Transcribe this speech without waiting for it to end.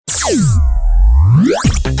Well,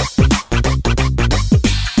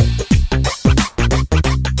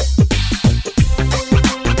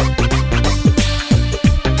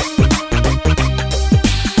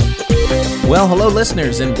 hello,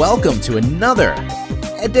 listeners, and welcome to another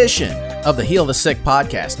edition of the Heal the Sick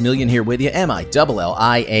podcast. Millian here with you,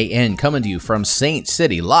 MILLIAN, coming to you from Saint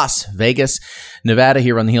City, Las Vegas, Nevada,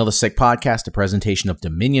 here on the Heal the Sick podcast, a presentation of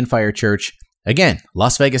Dominion Fire Church. Again,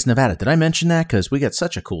 Las Vegas, Nevada. Did I mention that? Because we got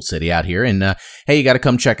such a cool city out here. And hey, you got to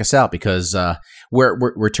come check us out because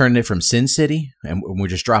we're turning it from Sin City and we're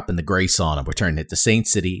just dropping the grace on it. We're turning it to Saint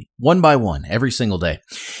City one by one every single day.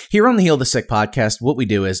 Here on the Heal the Sick podcast, what we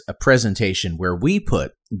do is a presentation where we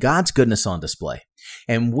put God's goodness on display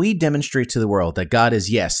and we demonstrate to the world that God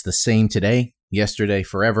is, yes, the same today, yesterday,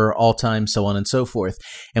 forever, all time, so on and so forth.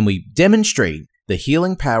 And we demonstrate the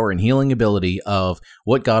healing power and healing ability of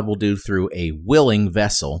what God will do through a willing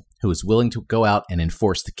vessel who is willing to go out and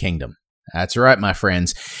enforce the kingdom. That's right, my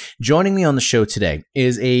friends. Joining me on the show today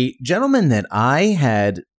is a gentleman that I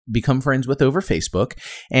had become friends with over Facebook,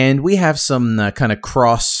 and we have some kind of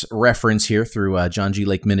cross-reference here through John G.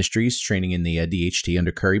 Lake Ministries, training in the DHT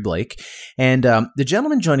under Curry Blake. And the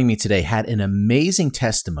gentleman joining me today had an amazing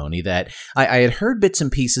testimony that I had heard bits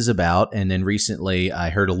and pieces about, and then recently I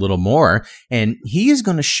heard a little more, and he is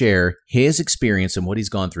going to share his experience and what he's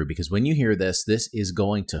gone through, because when you hear this, this is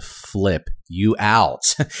going to flip you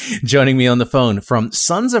out. Joining me on the phone from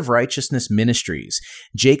Sons of Righteousness Ministries,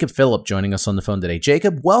 Jacob Phillip joining us on the phone today.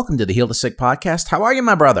 Jacob, welcome to the Heal the Sick podcast. How are you,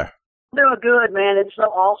 my brother? Doing good, man. It's so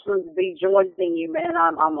awesome to be joining you, man.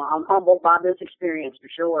 I'm humbled by this experience for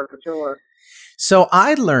sure. So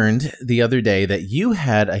I learned the other day that you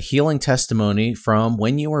had a healing testimony from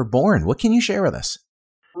when you were born. What can you share with us?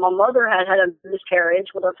 My mother had a miscarriage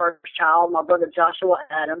with her first child. My brother Joshua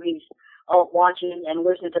Adam, he's watching and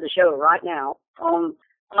listening to the show right now.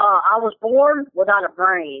 I was born without a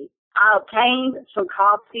brain. I obtained some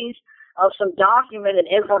copies of some documented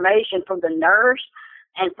information from the nurse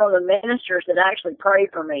and from the ministers that actually prayed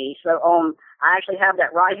for me. So I actually have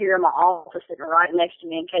that right here in my office sitting right next to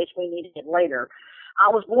me in case we need it later. I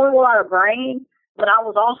was born without a brain, but I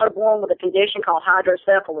was also born with a condition called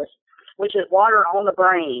hydrocephalus, which is water on the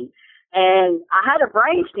brain. And I had a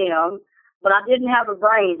brain stem, but I didn't have a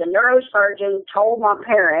brain. The neurosurgeon told my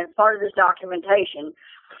parents, part of this documentation,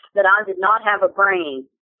 that I did not have a brain.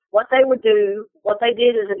 What they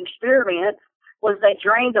did as an experiment was they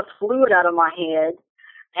drained the fluid out of my head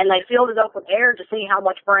and they filled it up with air to see how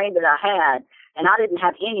much brain that I had, and I didn't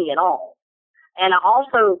have any at all. And I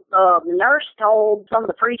also, the nurse told some of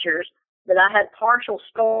the preachers that I had partial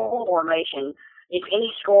skull formation, if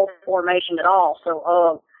any skull formation at all.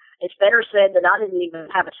 So it's better said that I didn't even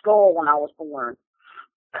have a skull when I was born.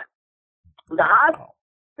 The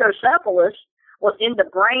hydrocephalus was in the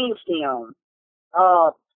brain stem.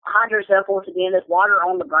 Hydrocephalus, again, is water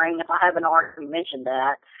on the brain, if I haven't already mentioned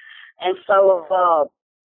that. And so,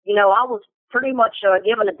 I was pretty much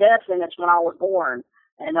given a death sentence when I was born.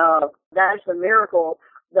 And that's the miracle.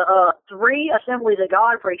 The 3 Assemblies of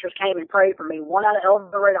God preachers came and prayed for me, one out of El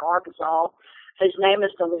Dorado, Arkansas. His name is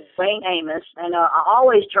Dwayne Amos. And I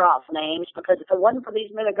always drop names because if it wasn't for these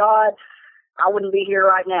men of God, I wouldn't be here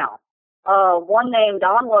right now. One named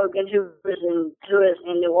Don Logan, who is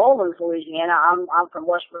in New Orleans, Louisiana. I'm from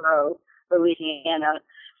West Monroe, Louisiana,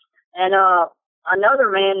 and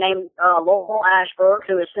another man named Lowell Ashbrook,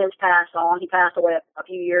 who has since passed on. He passed away a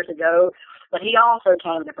few years ago, but he also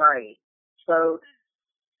came to pray. So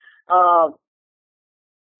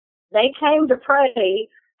they came to pray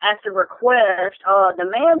at the request. The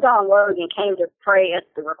man Don Logan came to pray at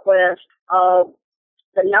the request of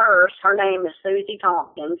the nurse. Her name is Susie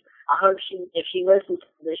Tompkins. I hope if she listens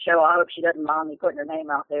to this show, I hope she doesn't mind me putting her name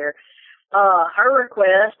out there. Her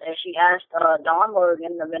request, as she asked Don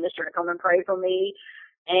Logan, the minister, to come and pray for me.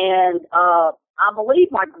 And I believe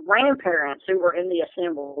my grandparents, who were in the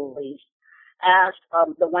assemblies, asked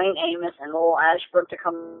Dwayne Amos and Lowell Ashbrook to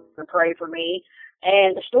come and pray for me.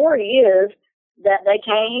 And the story is that they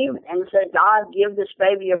came and said, God, give this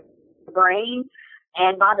baby a brain.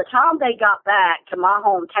 And by the time they got back to my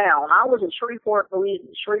hometown, I was in Shreveport,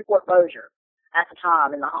 Bossier at the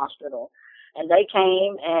time in the hospital. And they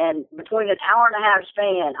came, and between an hour and a half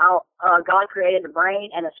span, God created a brain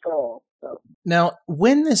and a skull. So. Now,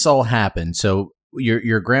 when this all happened, so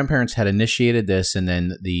your grandparents had initiated this, and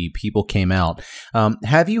then the people came out.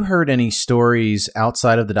 Have you heard any stories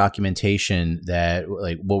outside of the documentation that,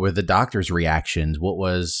 like, what were the doctors' reactions? What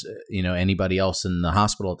was, anybody else in the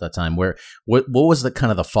hospital at that time? What was the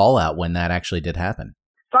kind of the fallout when that actually did happen?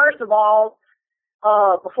 First of all,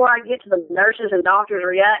 before I get to the nurses and doctors'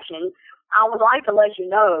 reaction, I would like to let you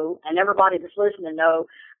know, and everybody that's listening know,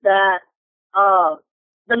 that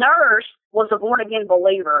the nurse was a born-again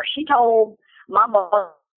believer. She told my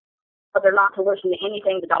mother not to listen to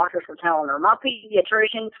anything the doctors were telling her. My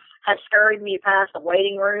pediatrician had scurried me past the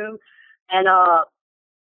waiting room, and,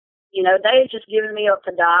 they had just given me up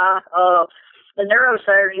to die. The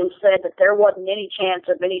neurosurgeon said that there wasn't any chance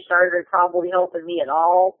of any surgery probably helping me at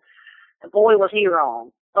all. And boy, was he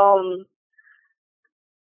wrong.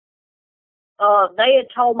 They had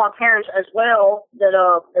told my parents as well that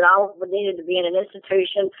I would needed to be in an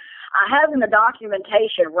institution. I have in the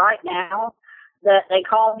documentation right now that they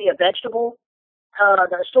call me a vegetable.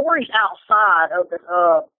 The stories outside of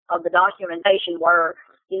the documentation were,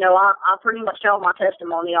 I pretty much tell my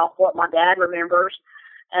testimony off what my dad remembers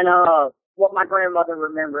and what my grandmother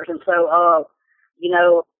remembers. And so,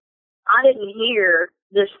 I didn't hear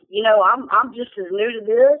this. I'm just as new to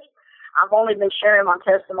this. I've only been sharing my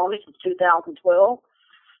testimony since 2012.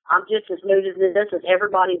 I'm just as new to this as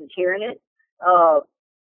everybody that's hearing it. I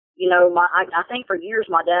think for years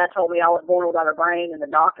my dad told me I was born without a brain, and the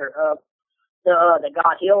doctor that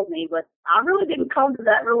God healed me. But I really didn't come to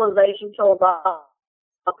that realization until about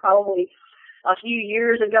probably a few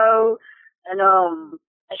years ago. And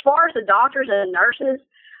as far as the doctors and nurses,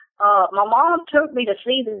 my mom took me to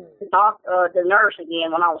see the nurse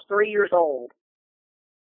again when I was 3 years old.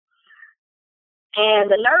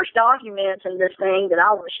 And the nurse documents in this thing that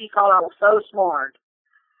she thought I was so smart.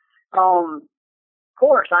 Of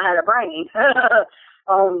course, I had a brain. That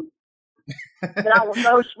I was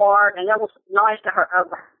so smart, and that was nice to her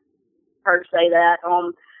to say that.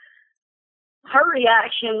 Her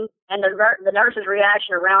reaction and the nurse's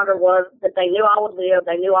reaction around her was that they knew I would live.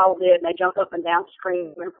 They knew I would live, and they jumped up and down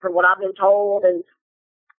screaming for what I've been told. And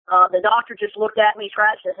the doctor just looked at me,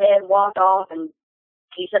 scratched his head, walked off, and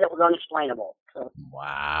he said it was unexplainable. So.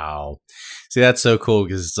 Wow. See, that's so cool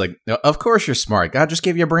because it's like, of course you're smart. God just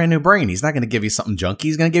gave you a brand new brain. He's not going to give you something junky.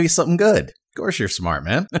 He's going to give you something good. Of course you're smart,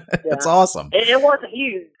 man. That's awesome. It wasn't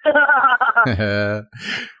you.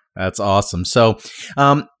 That's awesome. So,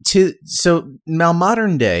 now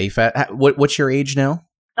modern day, what's your age now?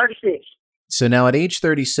 36. So now at age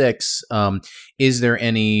 36, is there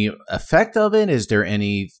any effect of it? Is there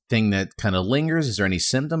anything that kind of lingers? Is there any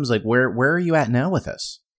symptoms? Like where are you at now with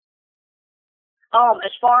this?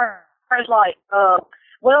 As far as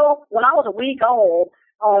when I was a week old,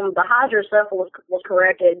 the hydrocephalus was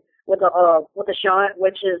corrected with a shunt,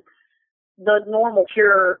 which is the normal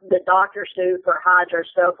cure that doctors do for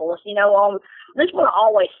hydrocephalus. This is what I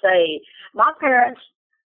always say. My parents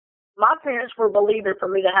were believing for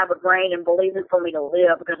me to have a brain and believing for me to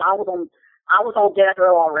live because I was on death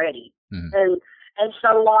row already. Mm-hmm. And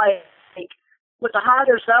so with the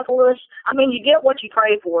hydrocephalus, you get what you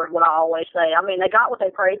pray for is what I always say. They got what they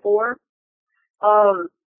prayed for.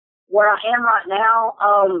 Where I am right now,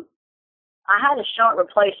 I had a shunt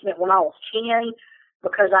replacement when I was 10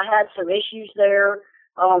 because I had some issues there.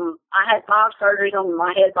 I had 5 surgeries on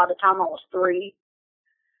my head by the time I was 3.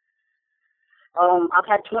 I've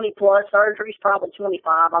had 20 plus surgeries, probably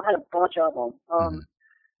 25. I've had a bunch of them.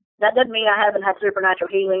 That doesn't mean I haven't had supernatural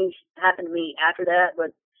healings happen to me after that,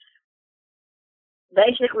 but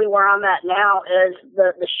basically where I'm at now is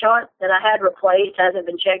the shunt that I had replaced hasn't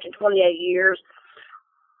been checked in 28 years.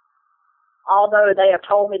 Although they have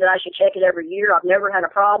told me that I should check it every year, I've never had a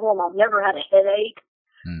problem. I've never had a headache.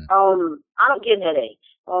 I don't get headaches.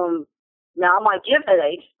 Now I might give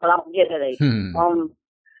headaches, but I don't get headaches.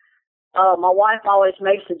 My wife always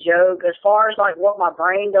makes a joke as far as what my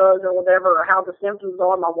brain does or whatever, or how the symptoms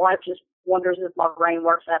are. My wife just wonders if my brain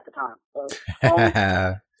works half the time. So,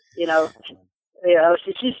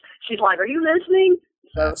 she's like, "Are you listening?"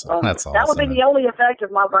 So that's awesome. That would be the only effect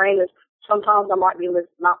of my brain is sometimes I might be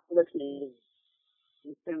not listening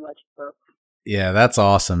too much. So. Yeah, that's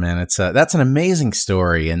awesome, man. That's an amazing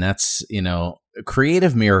story, and that's a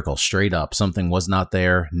creative miracle, straight up. Something was not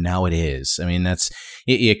there, now it is.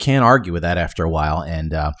 You can't argue with that after a while.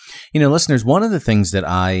 And listeners, one of the things that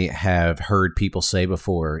I have heard people say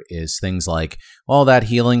before is things like, "All that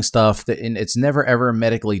healing stuff, and it's never ever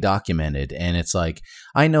medically documented." And it's like,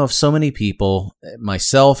 I know of so many people,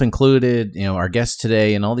 myself included, our guests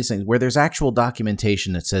today, and all these things where there's actual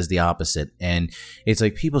documentation that says the opposite. And it's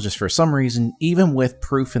like people just for some reason, even with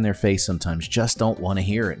proof in their face, sometimes just don't want to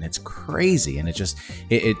hear it, and it's crazy. And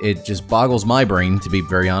it just boggles my brain, to be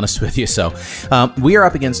very honest with you. So we are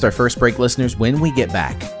up against our first break, listeners. When we get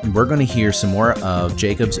back, we're going to hear some more of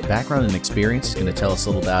Jacob's background and experience. He's going to tell us a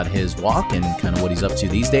little about his walk and kind of what he's up to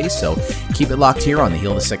these days. So keep it locked here on the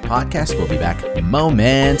Heal the Sick podcast. We'll be back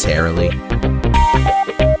momentarily.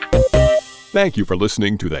 Thank you for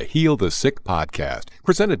listening to the Heal the Sick podcast,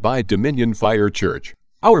 presented by Dominion Fire Church.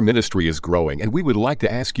 Our ministry is growing, and we would like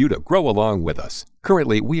to ask you to grow along with us.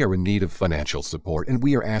 Currently, we are in need of financial support, and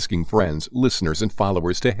we are asking friends, listeners, and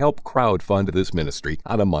followers to help crowdfund this ministry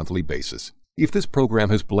on a monthly basis. If this program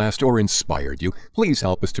has blessed or inspired you, please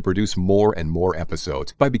help us to produce more and more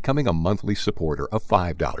episodes by becoming a monthly supporter of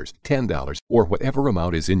 $5, $10, or whatever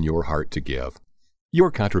amount is in your heart to give. Your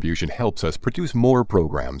contribution helps us produce more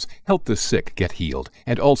programs, help the sick get healed,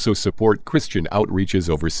 and also support Christian outreaches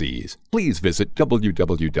overseas. Please visit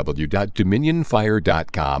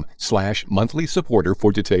www.dominionfire.com/monthly supporter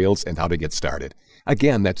for details and how to get started.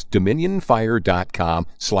 Again, that's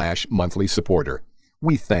dominionfire.com/monthly supporter.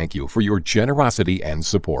 We thank you for your generosity and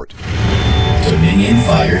support. Dominion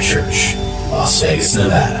Fire Church, Las Vegas,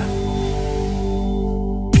 Nevada.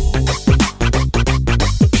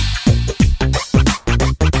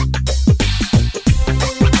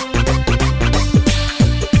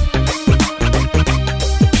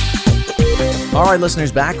 All right,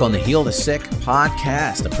 listeners, back on the Heal the Sick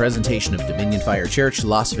podcast, a presentation of Dominion Fire Church,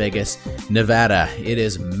 Las Vegas, Nevada. It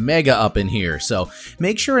is mega up in here, so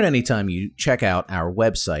make sure at any time you check out our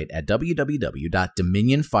website at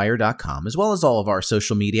www.dominionfire.com, as well as all of our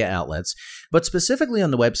social media outlets, but specifically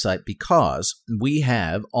on the website because we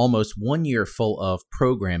have almost 1 year full of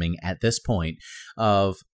programming at this point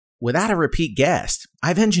of without a repeat guest.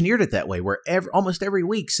 I've engineered it that way, where almost every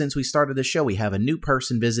week since we started the show, we have a new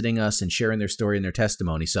person visiting us and sharing their story and their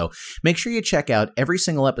testimony. So make sure you check out every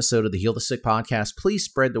single episode of the Heal the Sick podcast. Please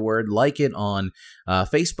spread the word, like it on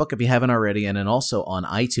Facebook if you haven't already, and then also on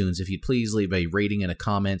iTunes. If you'd please leave a rating and a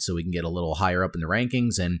comment so we can get a little higher up in the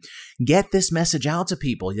rankings and get this message out to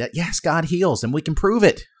people that, yes, God heals, and we can prove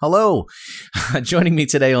it. Hello. Joining me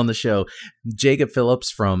today on the show, Jacob Phillips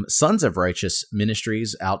from Sons of Righteous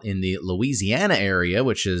Ministries out in the Louisiana area,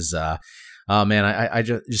 which is, I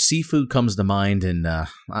just seafood comes to mind, and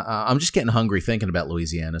I'm just getting hungry thinking about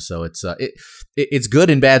Louisiana. So it's good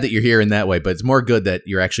and bad that you're here in that way, but it's more good that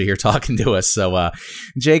you're actually here talking to us. So,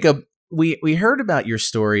 Jacob, we heard about your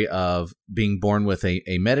story of being born with a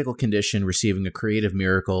medical condition, receiving a creative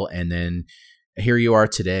miracle, and then here you are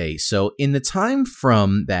today. So, in the time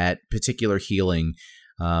from that particular healing,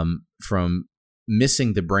 from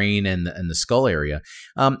missing the brain and the skull area.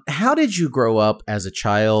 How did you grow up as a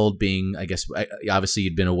child being, I guess, obviously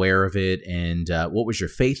you'd been aware of it, and what was your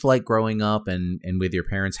faith like growing up and with your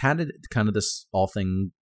parents? How did kind of this all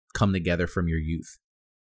thing come together from your youth?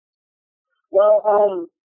 Well,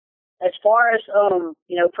 as far as,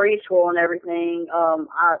 preschool and everything,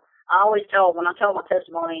 I always when I tell my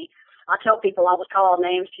testimony, I tell people I was called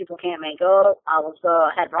names people can't make up. I was,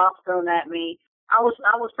 had rocks thrown at me. I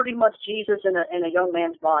was pretty much Jesus in a young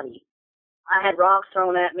man's body. I had rocks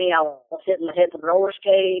thrown at me. I was hitting the heads of roller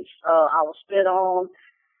skates. I was spit on.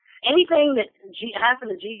 Anything that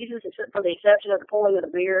happened to Jesus, except for the exception of the pulling of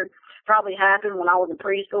the beard, probably happened when I was in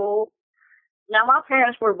preschool. Now, my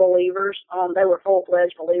parents were believers. They were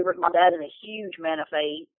full-fledged believers. My dad is a huge man of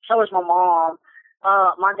faith. So is my mom.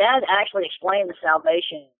 My dad actually explained the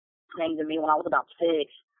salvation thing to me when I was about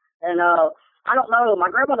 6. And I don't know.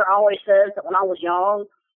 My grandmother always says that when I was young,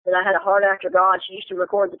 that I had a heart after God. She used to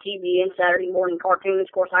record the TBN Saturday morning cartoons.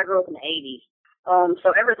 Of course, I grew up in the 80s.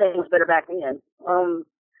 So everything was better back then.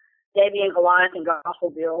 Davy and Goliath and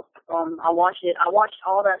Gospelville. I watched it. I watched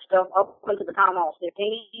all that stuff up until the time I was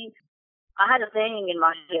 15. I had a thing in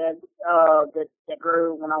my head that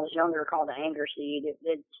grew when I was younger called the anger seed.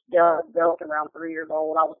 It developed around 3 years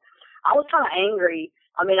old. I was kind of angry.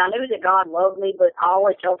 I mean, I knew that God loved me, but I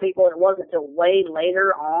always tell people it wasn't until way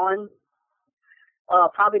later on,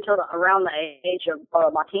 probably till around the age of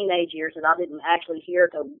my teenage years, that I didn't actually hear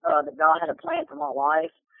that God had a plan for my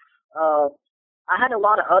life. I had a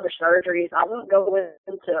lot of other surgeries. I won't go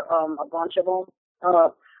into a bunch of them.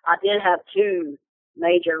 I did have 2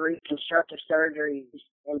 major reconstructive surgeries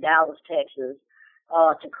in Dallas, Texas,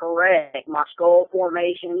 to correct my skull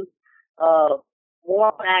formation.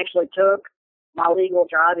 One actually took my legal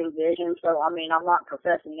driving vision, so I mean, I'm not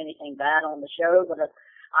professing anything bad on the show, but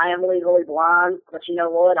I am legally blind. But you know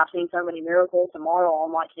what? I've seen so many miracles. Tomorrow I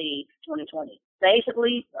might see 2020.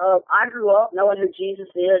 Basically, I grew up knowing who Jesus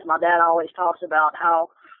is. My dad always talks about how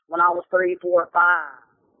when I was 3, 4,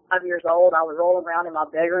 5 years old, I was rolling around in my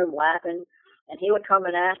bedroom laughing, and he would come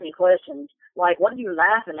and ask me questions like, "What are you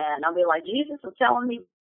laughing at?" And I'd be like, "Jesus was telling me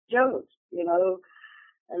jokes, you know."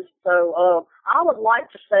 And so I would like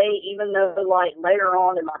to say, even though like later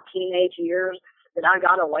on in my teenage years that I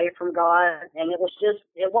got away from God, and it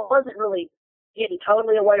wasn't really getting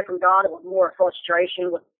totally away from God. It was more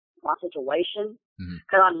frustration with my situation,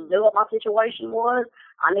 because I knew what my situation was.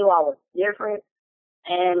 I knew I was different,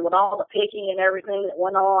 and with all the picking and everything that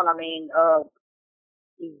went on, I mean,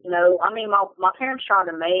 my parents tried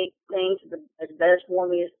to make things as best for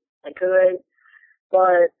me as they could,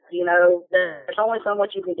 but, there's only so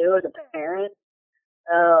much you can do as a parent,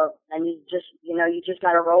 and you just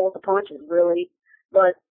got to roll with the punches, really.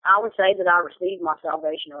 But I would say that I received my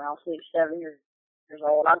salvation around 6, 7 years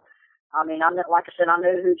old. Like I said, I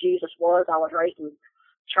knew who Jesus was. I was raised in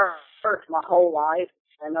church my whole life,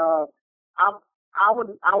 and I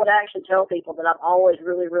would actually tell people that I've always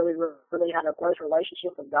really, really, really had a close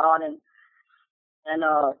relationship with God, and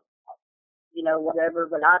whatever.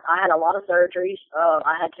 But I had a lot of surgeries.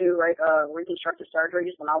 I had 2 reconstructive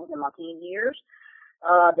surgeries when I was in my teen years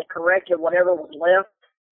that corrected whatever was left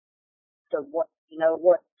of what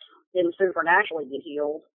didn't supernaturally get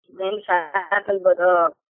healed. Things happen, but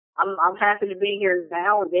I'm happy to be here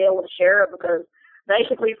now and be able to share it, because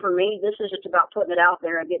basically for me, this is just about putting it out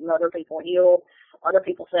there and getting other people healed, other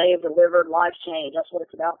people saved, delivered, lives changed. That's what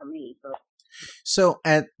it's about for me. So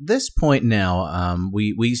at this point now,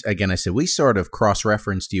 we again, I said we sort of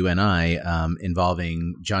cross-referenced you and I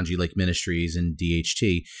involving John G. Lake Ministries and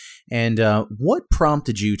DHT. And what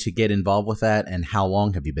prompted you to get involved with that, and how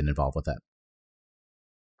long have you been involved with that?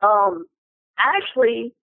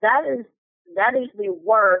 Actually, that is the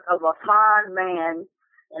work of a fine man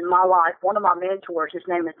in my life. One of my mentors, his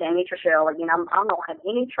name is Danny Trishell. Again, I don't have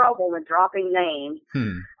any trouble in dropping names.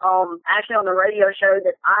 Actually, on the radio show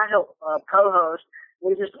that I help co-host,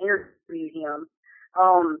 we just interviewed him.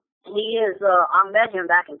 He is. I met him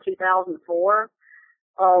back in 2004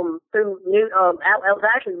 through it was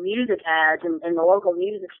actually music ads in the local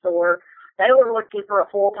music store. They were looking for a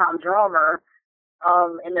full-time drummer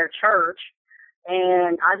in their church,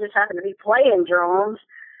 and I just happened to be playing drums,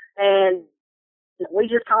 and we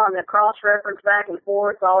just kind of cross-referenced back and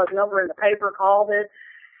forth, saw his number in the paper, called it,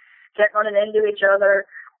 kept running into each other.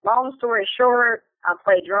 Long story short, I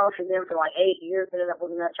played drums for them for like 8 years, ended up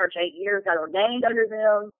in that church 8 years, got ordained under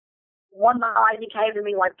them. One night he came to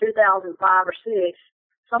me like 2005 or 6,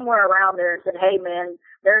 somewhere around there, and said, "Hey man,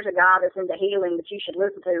 there's a guy that's into healing that you should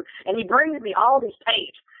listen to." And he brings me all these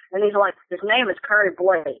tapes, and he's like, "His name is Curry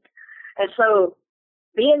Blake." And so,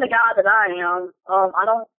 being the guy that I am, I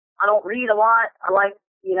don't read a lot. I like,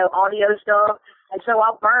 audio stuff. And so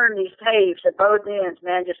I'll burn these tapes at both ends,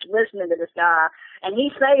 man, just listening to this guy. And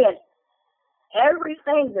he's saying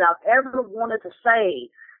everything that I've ever wanted to say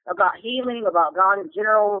about healing, about God in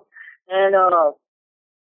general. And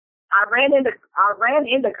I ran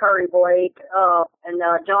into Curry Blake and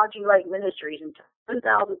John G. Lake Ministries in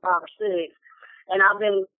 2005 or 6. And I've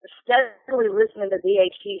been steadily listening to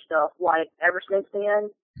DHT stuff, like, ever since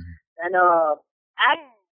then. And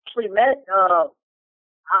actually met,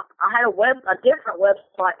 I had a different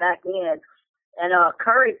website back then, and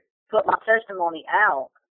Curry put my testimony out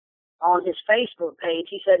on his Facebook page.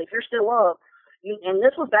 He said, "If you're still up," and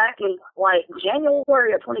this was back in, like,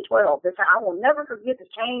 January of 2012. I will never forget, this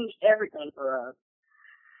changed everything for us.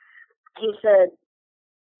 He said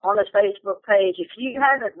on his Facebook page, "If you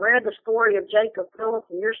haven't read the story of Jacob Phillips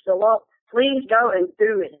and you're still up, please go and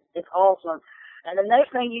do it. It's awesome." And the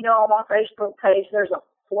next thing you know, on my Facebook page, there's a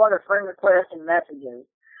flood of friend requests and messages.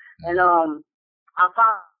 And I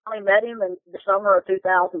finally met him in the summer of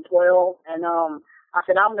 2012, and I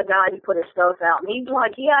said, "I'm the guy who put his stuff out." And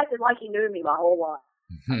he acted like he knew me my whole life.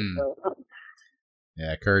 So,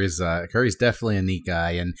 yeah, Curry's definitely a neat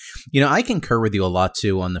guy. And, I concur with you a lot,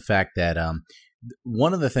 too, on the fact that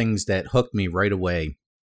one of the things that hooked me right away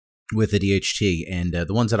with the DHT, and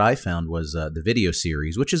the ones that I found was the video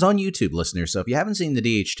series, which is on YouTube, listeners. So if you haven't seen the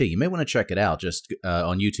DHT, you may want to check it out. Just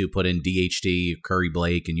on YouTube, put in DHT Curry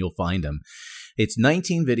Blake, and you'll find them. It's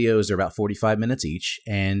 19 videos. They're about 45 minutes each.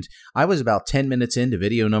 And I was about 10 minutes into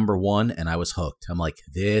video number 1, and I was hooked. I'm like,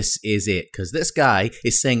 this is it. Because this guy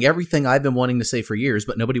is saying everything I've been wanting to say for years,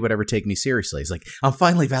 but nobody would ever take me seriously. He's like, I'm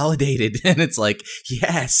finally validated. And it's like,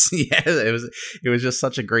 yes. It was just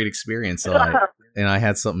such a great experience. So and I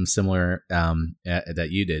had something similar that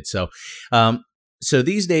you did. So so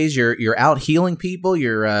these days you're out healing people,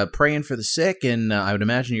 you're praying for the sick, and I would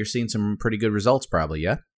imagine you're seeing some pretty good results probably,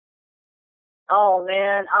 yeah? Oh,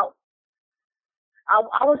 man.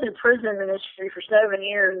 I was in prison ministry for 7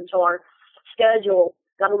 years until our schedule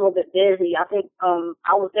got a little bit busy. I think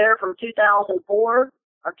I was there from 2004,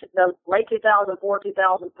 or late 2004,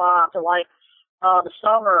 2005 to like the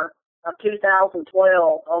summer of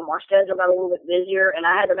 2012. Our schedule got a little bit busier, and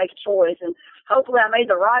I had to make a choice, and hopefully I made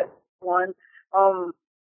the right one.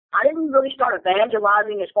 I didn't really start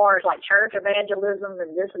evangelizing as far as like church evangelism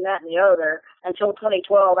and this and that and the other until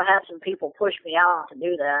 2012. I had some people push me out to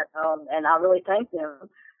do that, and I really thank them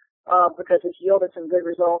because it's yielded some good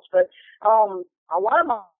results. But a lot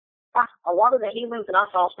of the healings that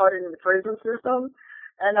I saw started in the prison system,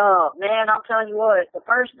 and man, I'm telling you what, the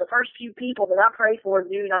first few people that I prayed for,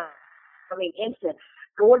 dude, I mean, instant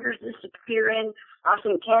goiters disappearing. I've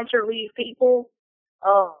seen cancer leave people.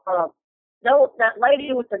 No, that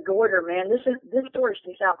lady with the goiter, man, this story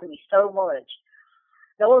sticks out to me so much.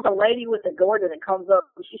 There was a lady with a goiter that comes up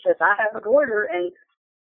and she says, I have a goiter and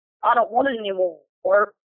I don't want it anymore.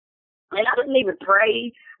 And I didn't even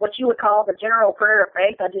pray what you would call the general prayer of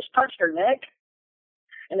faith. I just touched her neck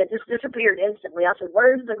and it just disappeared instantly. I said,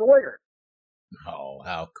 where's the goiter? Oh,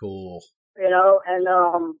 how cool. You know, and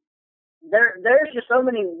there's just so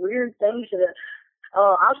many weird things that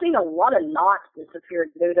I've seen a lot of knots disappear,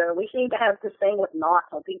 dude. We seem to have this thing with knots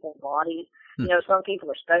on people's bodies. You know, some people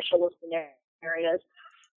are specialists in their areas.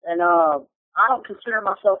 And I don't consider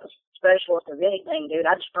myself a specialist of anything, dude.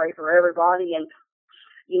 I just pray for everybody. And,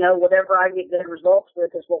 you know, whatever I get good results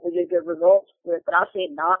with is what we get good results with. But I've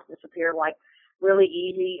seen knots disappear, like, really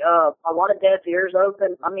easy. A lot of deaf ears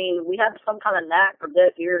open. I mean, we have some kind of knack for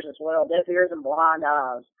deaf ears as well. Deaf ears and blind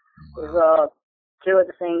eyes. Wow. Two of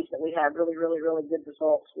the things that we have really, really, really good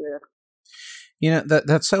results with. You know,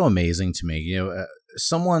 that's so amazing to me. You know,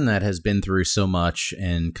 someone that has been through so much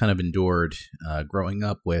and kind of endured growing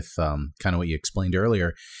up with kind of what you explained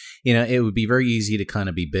earlier, you know, it would be very easy to kind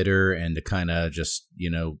of be bitter and to kind of just,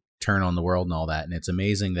 you know, turn on the world and all that. And it's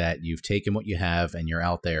amazing that you've taken what you have and you're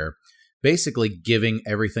out there basically giving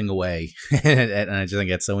everything away. And I just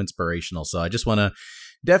think that's so inspirational. So I just want to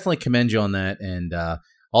definitely commend you on that. And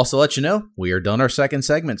also let you know, we are done our second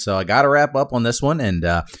segment, so I got to wrap up on this one. And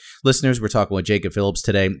listeners, we're talking with Jacob Phillips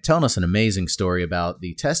today, telling us an amazing story about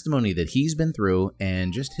the testimony that he's been through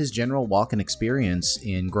and just his general walk and experience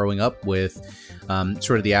in growing up with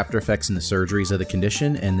sort of the after effects and the surgeries of the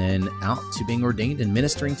condition, and then out to being ordained and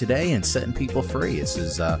ministering today and setting people free. This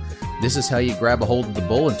is how you grab a hold of the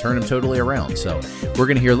bull and turn him totally around. So we're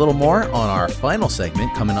going to hear a little more on our final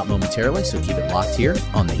segment coming up momentarily, so keep it locked here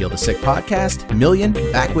on the Heal the Sick podcast. Million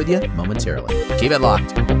back with you momentarily. Keep it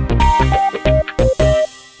locked.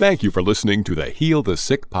 Thank you for listening to the Heal the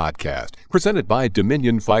Sick podcast, presented by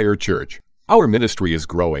Dominion Fire Church. Our ministry is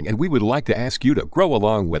growing, and we would like to ask you to grow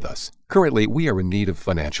along with us. Currently, we are in need of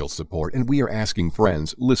financial support, and we are asking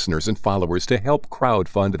friends, listeners, and followers to help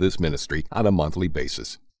crowdfund this ministry on a monthly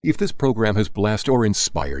basis. If this program has blessed or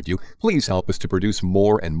inspired you, please help us to produce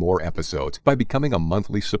more and more episodes by becoming a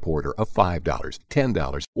monthly supporter of $5,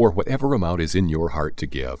 $10, or whatever amount is in your heart to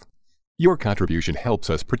give. Your contribution helps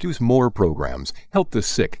us produce more programs, help the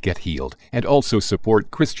sick get healed, and also support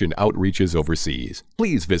Christian outreaches overseas.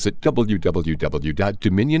 Please visit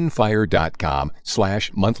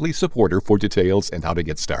www.dominionfire.com/monthly supporter for details and how to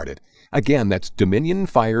get started. Again, that's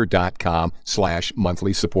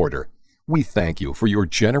dominionfire.com/monthly supporter. We thank you for your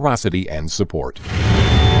generosity and support.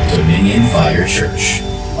 Dominion Fire Church,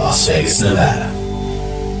 Las Vegas, Nevada.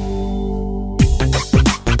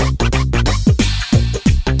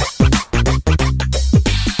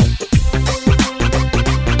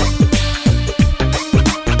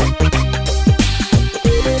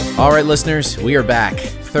 All right, listeners, we are back.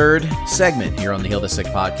 Third segment here on the Heal the Sick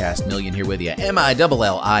podcast. Million here with you.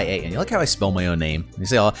 MILLIA. And you like how I spell my own name? You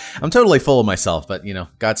say, oh, I'm totally full of myself, but you know,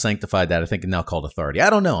 God sanctified that. I think it's now called authority. I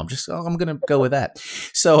don't know. I'm going to go with that.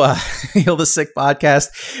 So, Heal the Sick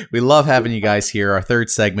podcast. We love having you guys here. Our third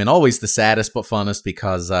segment, always the saddest but funnest,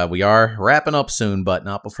 because we are wrapping up soon, but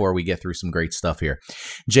not before we get through some great stuff here.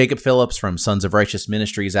 Jacob Phillips from Sons of Righteous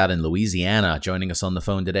Ministries out in Louisiana, joining us on the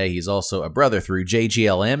phone today. He's also a brother through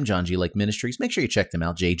JGLM, John G. Lake Ministries. Make sure you check them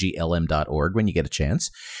out. jglm.org when you get a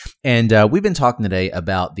chance. And we've been talking today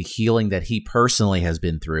about the healing that he personally has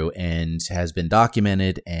been through and has been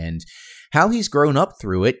documented, and how he's grown up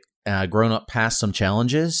through it, grown up past some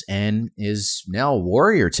challenges, and is now a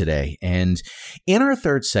warrior today. And in our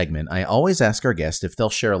third segment, I always ask our guests if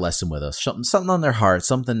they'll share a lesson with us, something on their heart,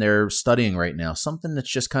 something they're studying right now, something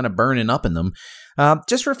that's just kind of burning up in them,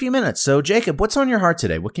 just for a few minutes. So Jacob, what's on your heart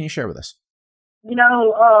today? What can you share with us? You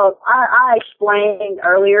know, I explained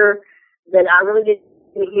earlier that I really didn't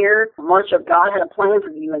hear much of God had a plan for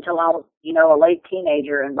you until I was, you know, a late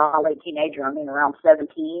teenager. And by a late teenager, I mean around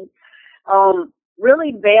 17.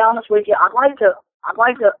 Really, to be honest with you, I'd like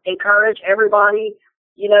to encourage everybody,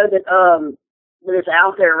 you know, that is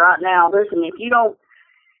out there right now. Listen, if you don't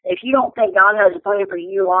think God has a plan for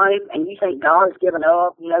your life and you think God has given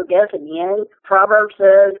up, you know, guess again. Proverbs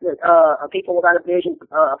says that a people without a vision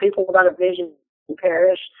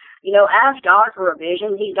perish. You know, ask God for a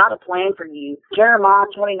vision. He's got a plan for you. Jeremiah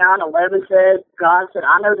 29:11 says, God said,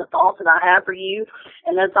 I know the thoughts that I have for you,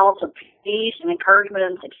 and they're thoughts of peace and encouragement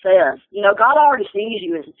and success. You know, God already sees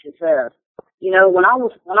you as a success. You know, when I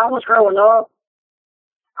was growing up,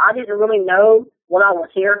 I didn't really know what I was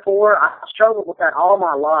here for. I struggled with that all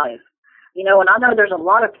my life. You know, and I know there's a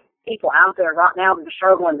lot of people out there right now that are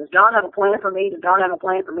struggling. Does God have a plan for me? Does God have a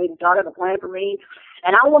plan for me? Does God have a plan for me?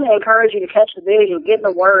 And I want to encourage you to catch the vision, get in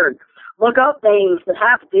the Word, look up things that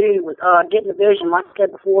have to do with getting the vision. Like I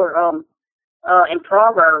said before, in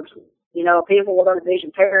Proverbs, you know, people without a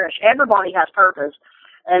vision perish. Everybody has purpose,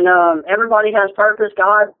 and everybody has purpose.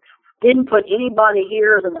 God didn't put anybody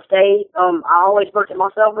here as a mistake. I always looked at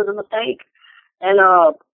myself as a mistake, and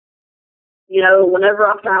you know, whenever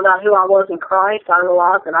I found out who I was in Christ, I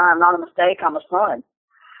realized that I am not a mistake. I'm a son.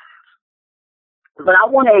 But I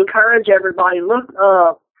want to encourage everybody, look,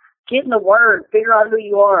 get in the Word, figure out who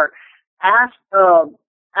you are. Ask the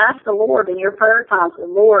Lord in your prayer times,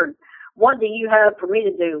 Lord, what do you have for me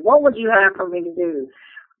to do? What would you have for me to do?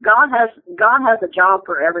 God has a job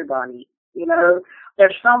for everybody. You know,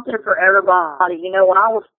 there's something for everybody. You know, when I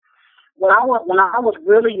was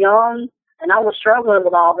really young and I was struggling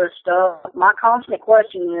with all this stuff, my constant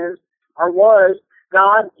question was,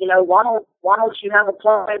 God, you know, why don't you have a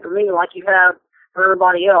plan for me like you have for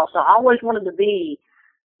everybody else? So I always wanted to be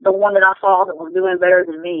the one that I saw that was doing better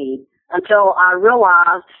than me, until I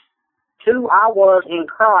realized who I was in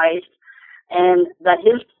Christ and that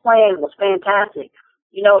His plan was fantastic.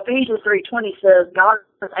 You know, Ephesians 3:20 says God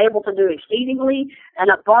is able to do exceedingly and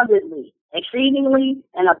abundantly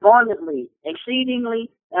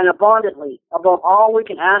above all we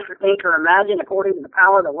can ask or think or imagine, according to the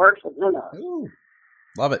power that works within us. Ooh,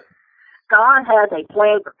 love it. God has a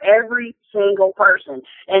plan for every single person,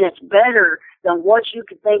 and it's better than what you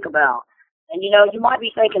could think about. And, you know, you might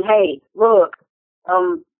be thinking, hey, look,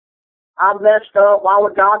 I messed up. Why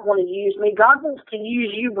would God want to use me? God wants to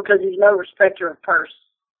use you because He's no respecter of persons.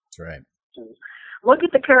 That's right. Look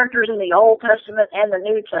at the characters in the Old Testament and the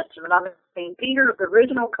New Testament. I mean, Peter, the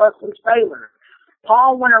original customs sailor.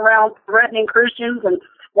 Paul went around threatening Christians and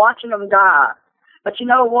watching them die. But you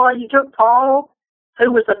know what? He took Paul,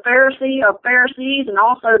 who was the Pharisee of Pharisees and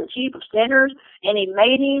also the chief of sinners, and he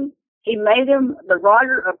made him the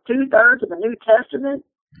writer of 2/3 of the New Testament.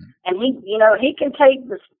 And he can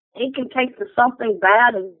take the something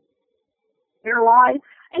bad in your life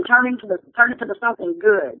and turn it to something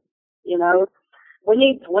good. You know, we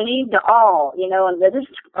need to all, you know, and this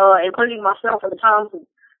including myself at the times,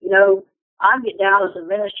 you know, I get down as a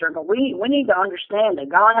minister, but we need to understand that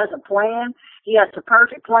God has a plan. He has a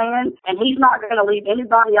perfect plan, and He's not going to leave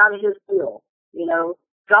anybody out of His will. You know,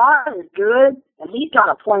 God is good, and He's got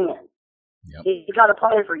a plan. Yep. He's got a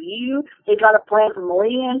plan for you. He's got a plan for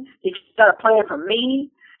Malian. He's got a plan for me.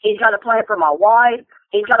 He's got a plan for my wife.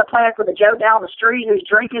 He's got a plan for the Joe down the street who's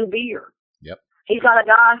drinking beer. Yep. He's got a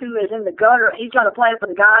guy who is in the gutter. He's got a plan for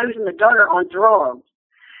the guy who's in the gutter on drugs.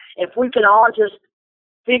 If we can all just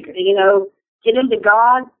get into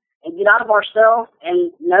God and get out of ourselves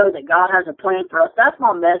and know that God has a plan for us. That's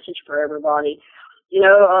my message for everybody. You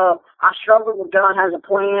know, I struggle with God has a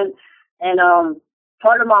plan, and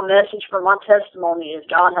part of my message for my testimony is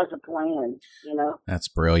God has a plan, you know. That's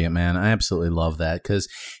brilliant, man. I absolutely love that because,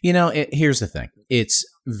 you know, here's the thing. It's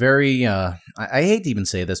very, I hate to even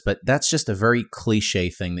say this, but that's just a very cliche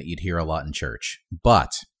thing that you'd hear a lot in church.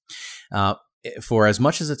 But for as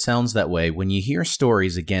much as it sounds that way, when you hear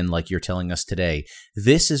stories, again, like you're telling us today,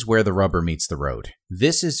 this is where the rubber meets the road.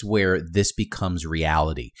 This is where this becomes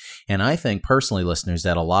reality. And I think personally, listeners,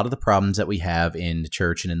 that a lot of the problems that we have in the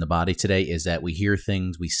church and in the body today is that we hear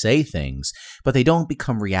things, we say things, but they don't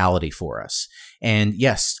become reality for us. And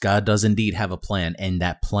yes, God does indeed have a plan, and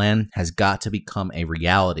that plan has got to become a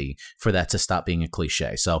reality for that to stop being a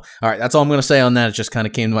cliche. So, all right, that's all I'm going to say on that. It just kind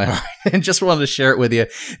of came to my heart and just wanted to share it with you.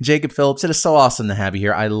 Jacob Phillips, it is so awesome to have you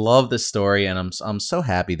here. I love this story, and I'm so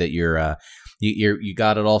happy that you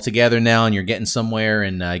got it all together now and you're getting somewhere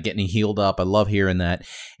and getting healed up. I love hearing that.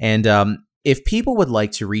 And if people would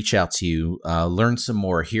like to reach out to you, learn some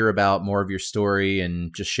more, hear about more of your story,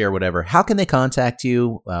 and just share whatever, how can they contact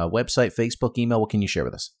you? Website, Facebook, email, what can you share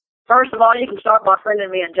with us? First of all, you can start by friending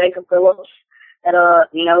me at Jacob Phillips at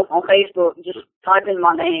on Facebook. Just type in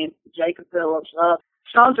my name, Jacob Phillips.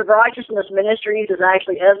 Sons of Righteousness Ministries is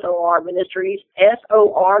actually SOR Ministries,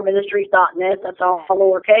 SORministries.net. That's all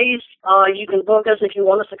lowercase. You can book us if you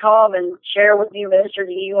want us to come and share with you, minister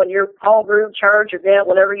to you and your home group, church, event,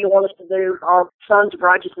 whatever you want us to do. Our Sons of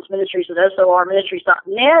Righteousness Ministries at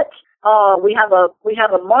SORministries.net. We have a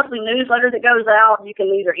monthly newsletter that goes out. You can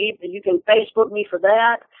Facebook me for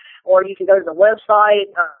that, or you can go to the website.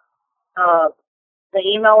 The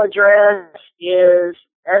email address is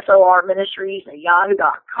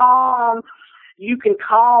sorministries@yahoo.com. You can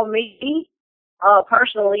call me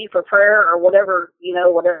personally for prayer or whatever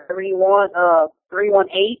you want.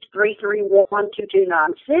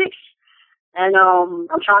 318-331-2296. And I'm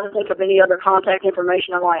trying to think of any other contact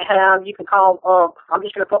information I might have. You can call. I'm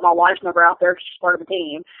just going to put my wife's number out there because she's part of the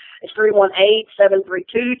team. It's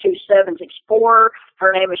 318-732-2764.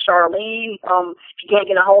 Her name is Charlene. If you can't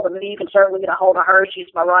get a hold of me, you can certainly get a hold of her.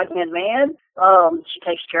 She's my right-hand man. She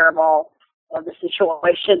takes care of all of the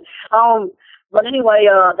situation. But anyway,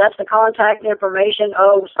 that's the contact information.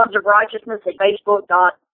 Sons of Righteousness at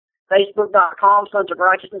Facebook.com, Sons of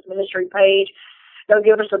Righteousness Ministry page. They'll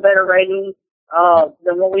give us a better rating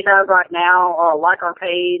than what we have right now. Like our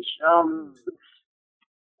page.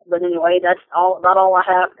 But anyway, that's about all I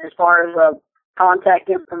have as far as contact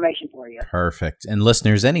information for you. Perfect. And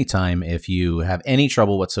listeners, anytime if you have any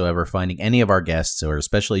trouble whatsoever finding any of our guests, or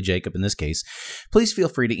especially Jacob in this case, please feel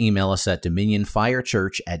free to email us at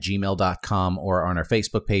dominionfirechurch@gmail.com or on our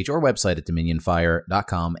Facebook page or website at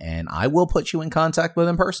dominionfire.com, and I will put you in contact with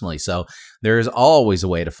him personally. So there's always a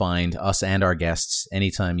way to find us and our guests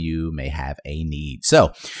anytime you may have a need.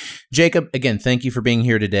 So, Jacob, again, thank you for being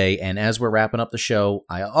here today. And as we're wrapping up the show,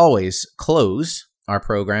 I always close our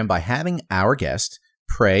program by having our guest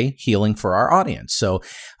pray healing for our audience. So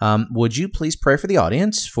would you please pray for the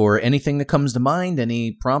audience for anything that comes to mind,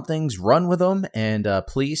 any promptings, run with them, and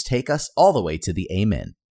please take us all the way to the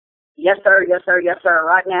amen. Yes, sir. Yes, sir. Yes, sir.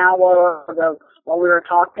 Right now, while we were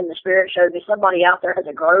talking, the Spirit showed me somebody out there has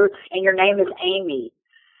a growth, and your name is Amy.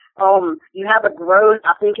 You have a growth.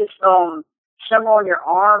 I think it's somewhere on your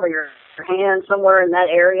arm or your hand, somewhere in that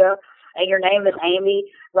area. And your name is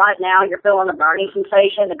Amy. Right now, you're feeling a burning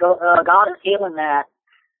sensation. God is healing that.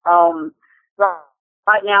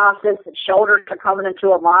 Right now, since the shoulders are coming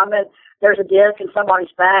into alignment, there's a disc in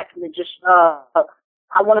somebody's back that just, I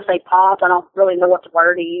want to say popped. I don't really know what the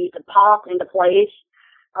word to use. It popped into place.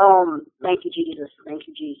 Thank you, Jesus. Thank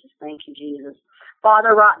you, Jesus. Thank you, Jesus.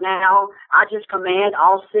 Father, right now, I just command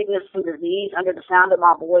all sickness and disease under the sound of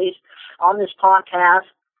my voice on this podcast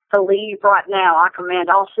to leave right now. I command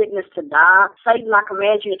all sickness to die. Satan, I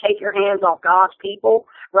command you to take your hands off God's people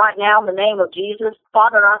right now in the name of Jesus.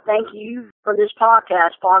 Father, I thank you for this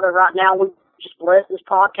podcast. Father, right now we just bless this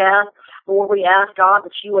podcast. Lord, we ask God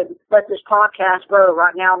that you would let this podcast grow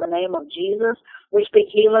right now in the name of Jesus. We speak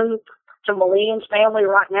healing to Malian's family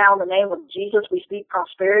right now in the name of Jesus. We speak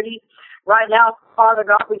prosperity. Right now, Father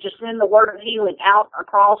God, we just send the word of healing out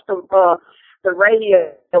across the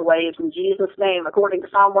radio waves in Jesus' name, according to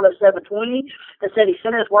Psalm 107:20, that said he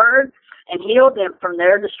sent his word and healed them from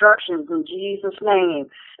their destructions in Jesus' name.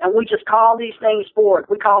 And we just call these things forth.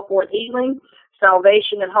 We call forth healing,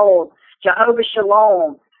 salvation, and whole. Jehovah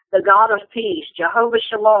Shalom, the God of peace. Jehovah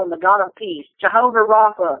Shalom, the God of peace. Jehovah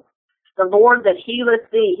Rapha, the Lord that healeth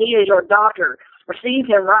thee. He is your doctor. Receive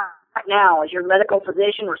him right now as your medical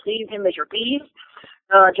physician. Receive him as your peace.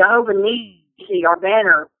 Jehovah Nisi, our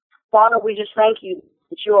banner. Father, we just thank you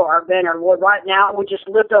that you are our banner, Lord. Right now, we just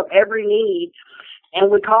lift up every need, and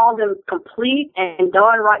we call them complete and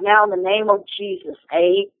done right now in the name of Jesus.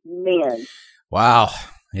 Amen. Wow.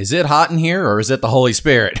 Is it hot in here, or is it the Holy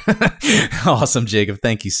Spirit? Awesome, Jacob.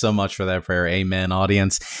 Thank you so much for that prayer. Amen,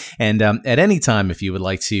 audience. And at any time, if you would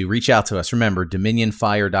like to reach out to us, remember,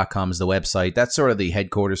 dominionfire.com is the website. That's sort of the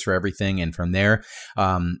headquarters for everything. And from there,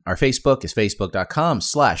 our Facebook is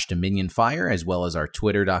facebook.com/dominionfire, as well as our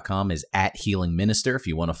twitter.com is @healingminister if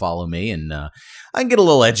you want to follow me. And I can get a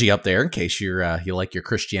little edgy up there in case you like your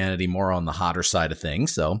Christianity more on the hotter side of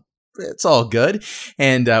things. So it's all good.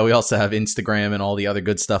 And we also have Instagram and all the other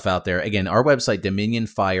good stuff out there. Again, our website,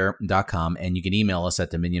 dominionfire.com, and you can email us at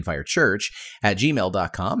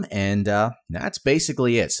dominionfirechurch@gmail.com. And that's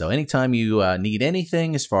basically it. So anytime you need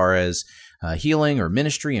anything as far as healing or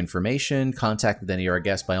ministry information, contact with any of our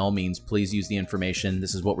guests, by all means, please use the information.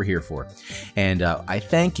 This is what we're here for. And I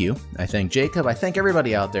thank you. I thank Jacob. I thank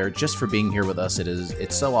everybody out there just for being here with us.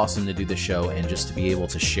 It's so awesome to do this show and just to be able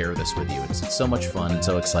to share this with you. It's so much fun and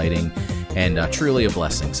so exciting and truly a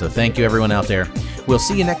blessing. So thank you, everyone out there. We'll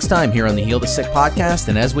see you next time here on the Heal the Sick podcast.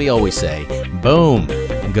 And as we always say, boom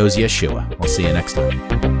goes Yeshua. We'll see you next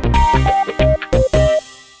time.